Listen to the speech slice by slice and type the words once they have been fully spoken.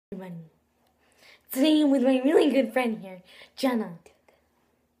Everybody. Today I'm with my really good friend here, Jenna.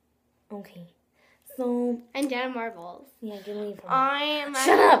 Okay, so... And Jenna Marbles. Yeah, get away from me.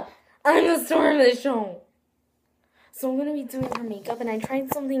 Shut up! I'm the star of the show. So I'm going to be doing her makeup, and I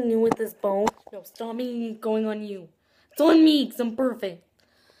tried something new with this bow. No, stop me going on you. It's on me, because I'm perfect.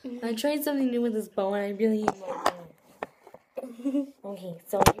 I tried something new with this bow, and I really like it. Okay,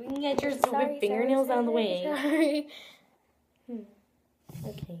 so you can get your stupid fingernails out of the way. Sorry.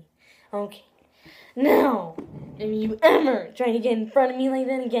 Okay. Now, if you ever try to get in front of me like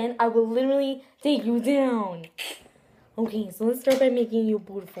that again, I will literally take you down. Okay, so let's start by making you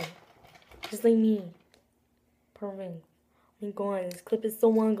beautiful. Just like me. Perfect. Oh my god, this clip is so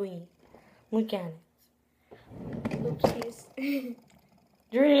ugly. Look at it. Oopsies.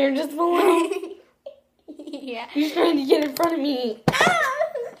 Your hair just fell out. Yeah. You're trying to get in front of me.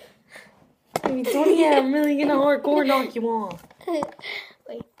 If you don't yet, I'm really gonna hardcore knock you off.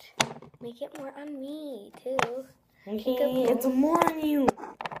 Wait. Make it more on me, too. Okay, it's more on you.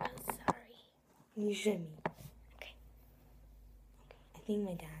 I'm sorry. You should be. Okay. I think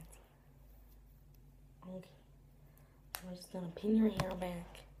my dad's here. Okay. I'm just gonna pin your hair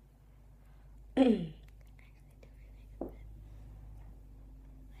back.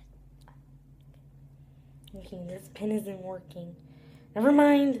 Okay, this pin isn't working. Never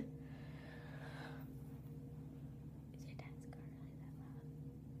mind.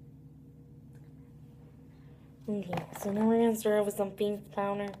 Okay, so now we're gonna start with some face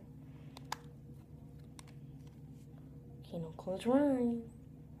powder. Okay, now close your eyes.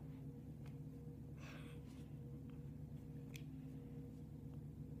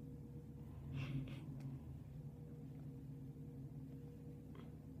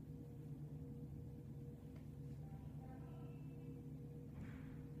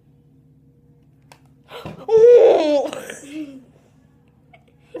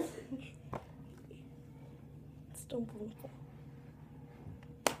 Still beautiful.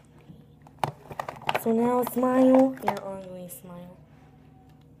 So now smile. Your ugly smile.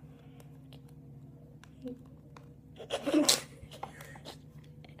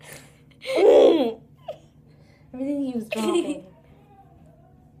 Everything he was dropping.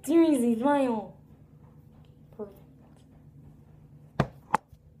 Seriously, smile. Perfect.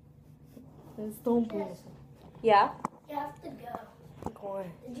 It's so beautiful. Yeah? You have to go. Go on.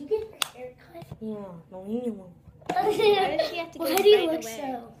 Did you get your hair cut? Yeah, no, leave me alone. Why does she have to go Why do you right look away?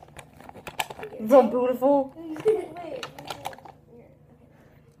 So beautiful. Wait.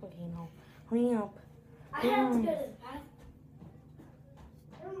 Okay, no. Hurry up. I have to go to the bathroom.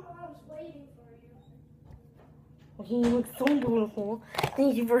 Your mom's waiting for you. Okay, you look so beautiful.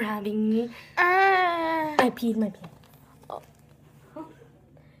 Thank you for having me. I peed my pants.